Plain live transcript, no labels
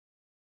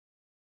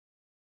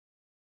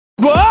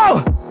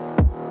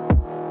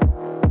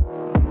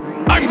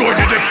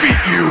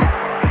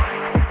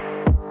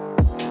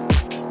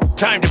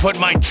Time to put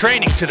my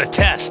training to the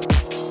test.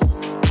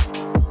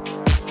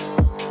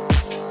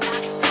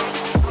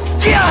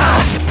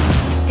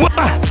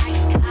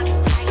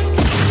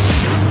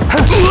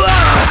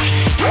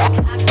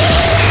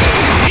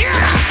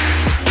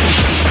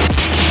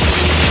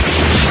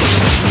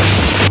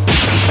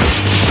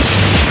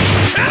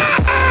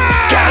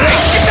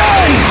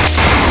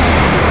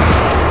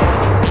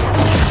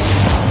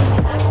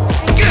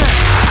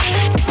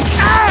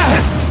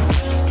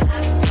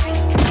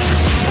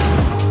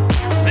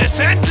 This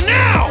ends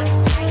now!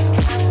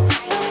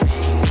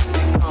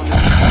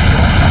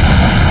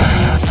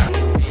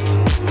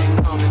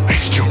 Where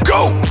did you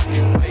go?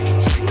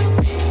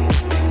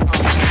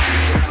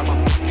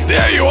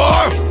 There you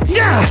are!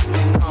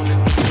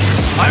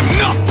 I'm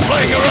not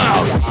playing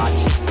around!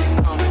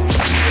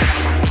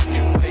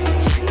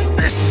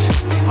 This is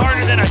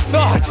harder than I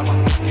thought!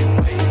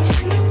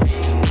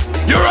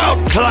 You're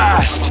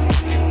outclassed!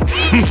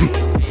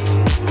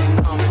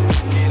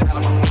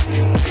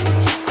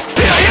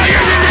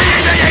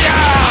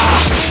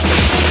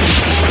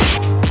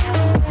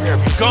 Where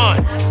have you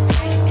gone?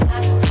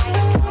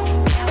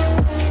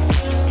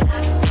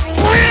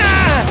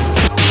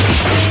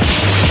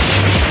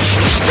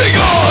 Be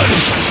gone!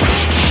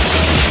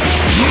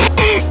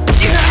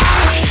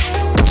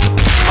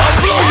 I'll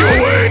blow you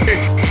away!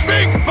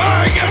 Big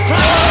bang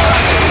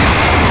attack!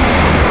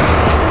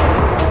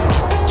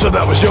 So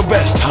that was your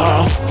best,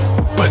 huh?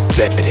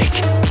 Pathetic.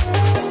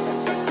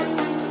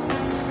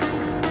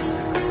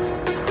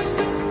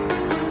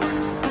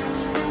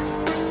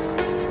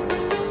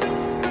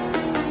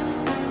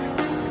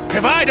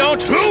 If I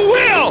don't, who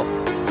will?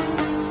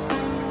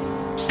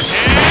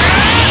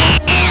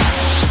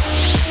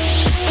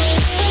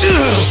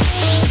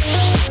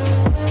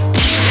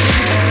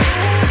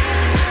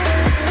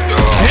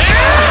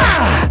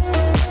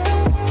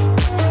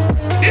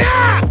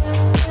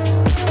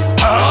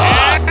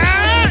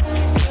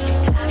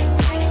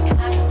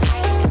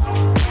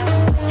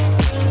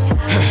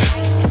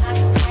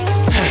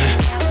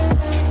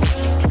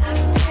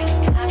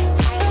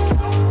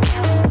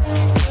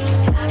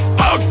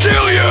 I'll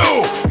kill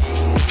you!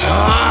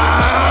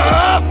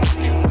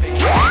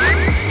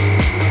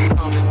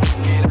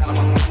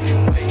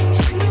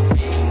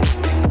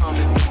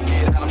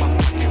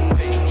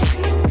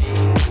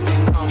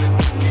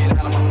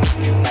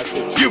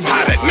 You've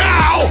had it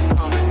now!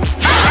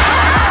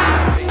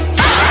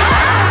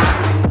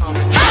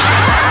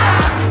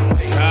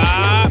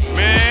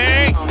 Me!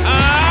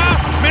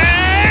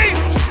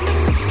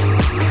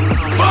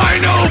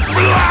 Final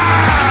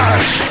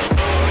flash!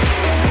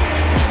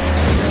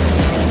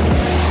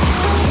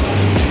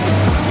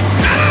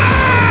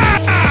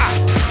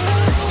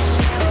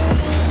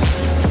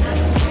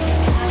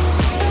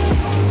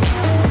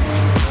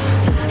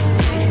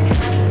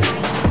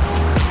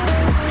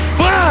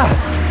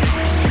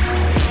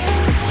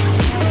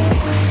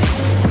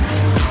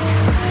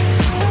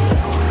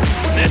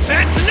 This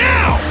ends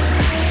now!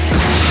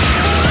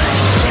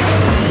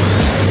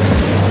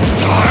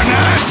 Darn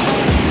it!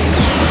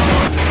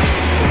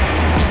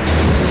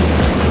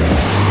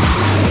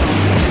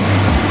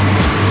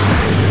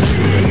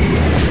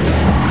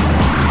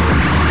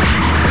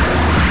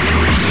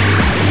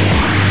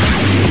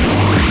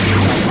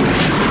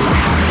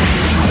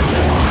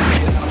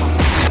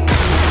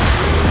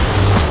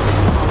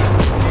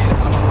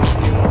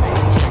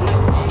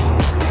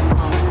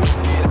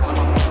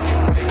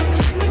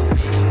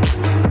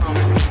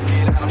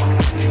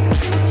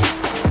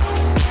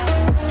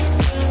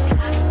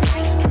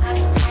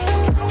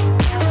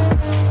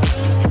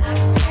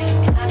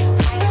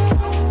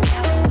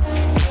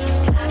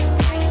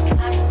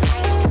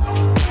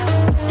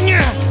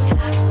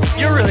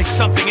 You're really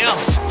something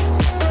else.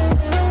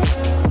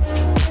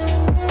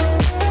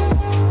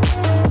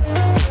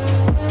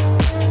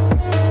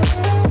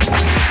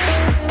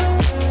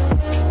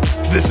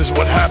 This is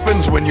what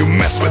happens when you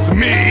mess with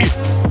me.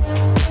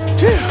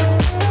 Phew.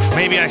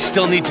 Maybe I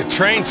still need to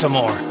train some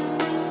more.